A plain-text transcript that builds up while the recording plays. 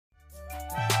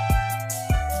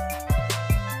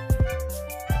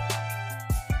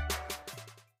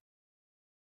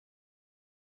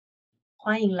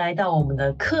欢迎来到我们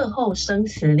的课后生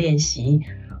词练习。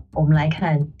我们来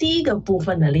看第一个部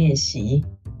分的练习。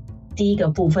第一个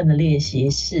部分的练习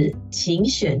是，请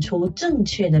选出正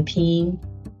确的拼音。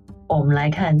我们来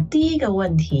看第一个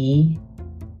问题，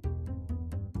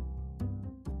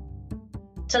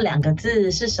这两个字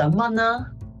是什么呢？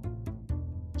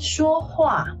说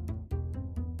话、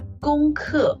功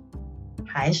课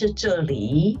还是这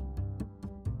里？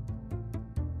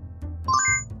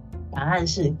答案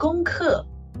是功课，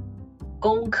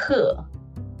功课。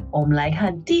我们来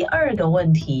看第二个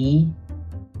问题，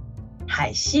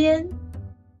海鲜、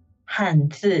汉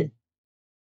字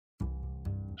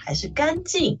还是干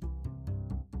净？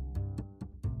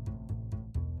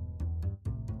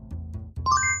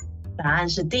答案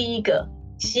是第一个，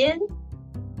鲜。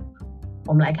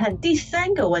我们来看第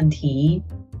三个问题，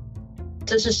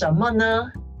这是什么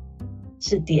呢？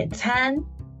是点餐，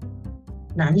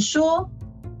难说，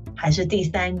还是第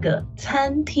三个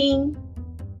餐厅？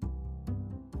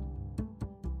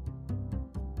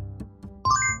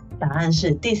答案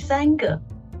是第三个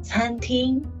餐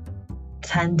厅，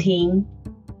餐厅。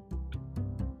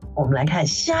我们来看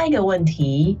下一个问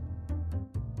题，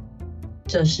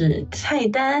这是菜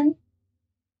单，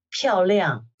漂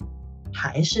亮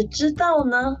还是知道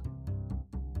呢？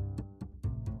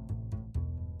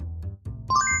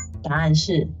答案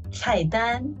是菜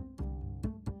单。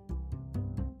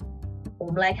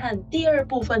我们来看第二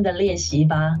部分的练习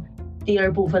吧。第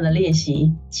二部分的练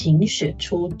习，请选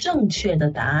出正确的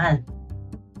答案。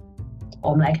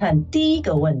我们来看第一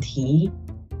个问题。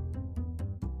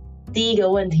第一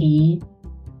个问题，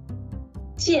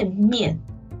见面，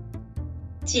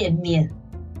见面。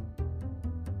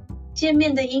见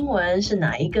面的英文是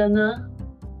哪一个呢？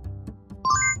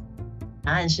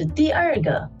答案是第二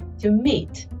个，就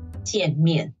meet， 见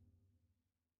面。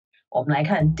我们来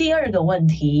看第二个问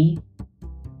题，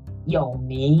有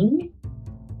名，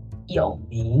有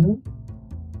名。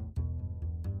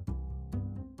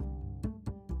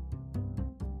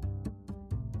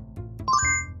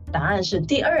答案是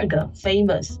第二个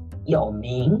famous， 有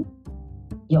名，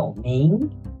有名。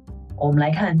我们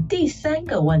来看第三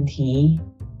个问题。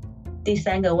第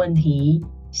三个问题，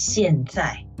现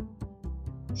在，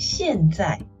现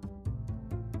在。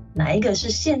哪一个是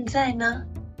现在呢？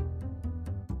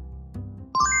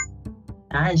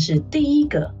答案是第一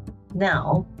个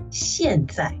now， 现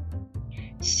在。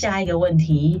下一个问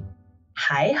题，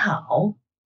还好，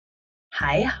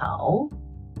还好。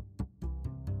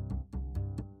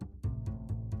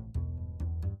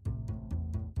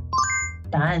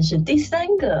答案是第三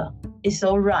个 It's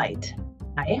alright，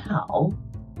 还好，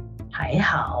还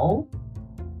好。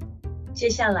接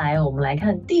下来我们来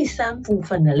看第三部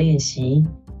分的练习。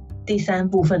第三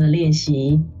部分的练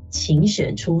习，请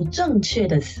选出正确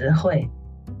的词汇。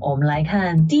我们来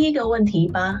看第一个问题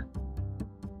吧。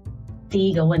第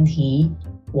一个问题，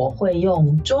我会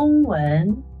用中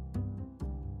文。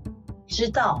知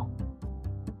道，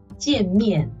见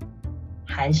面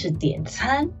还是点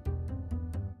餐？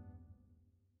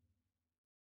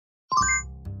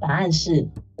答案是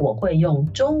我会用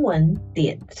中文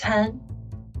点餐。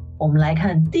我们来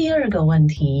看第二个问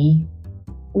题，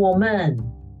我们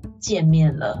见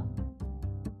面了。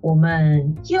我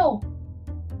们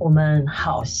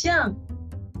好像，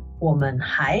我们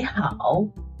还好。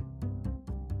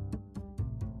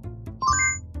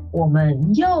我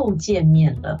们又见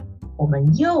面了，我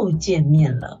们又见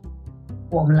面了。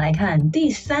我们来看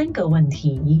第三个问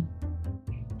题。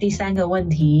第三个问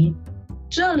题，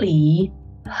这里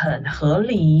很合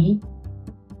理。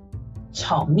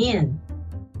炒面，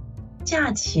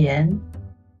价钱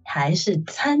还是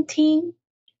餐厅？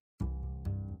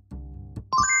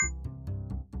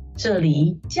这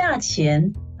里价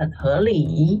钱很合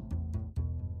理。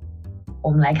我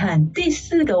们来看第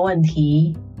四个问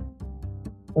题，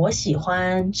我喜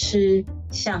欢吃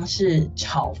像是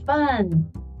炒饭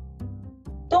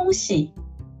东西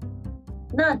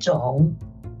那种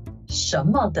什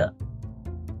么的。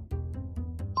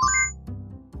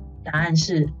答案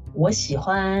是我喜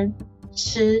欢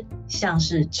吃像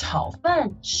是炒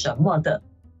饭什么的。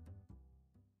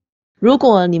如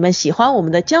果你们喜欢我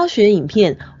们的教学影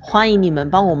片，欢迎你们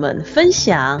帮我们分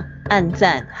享、按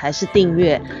赞还是订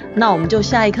阅。那我们就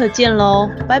下一课见咯，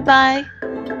拜拜。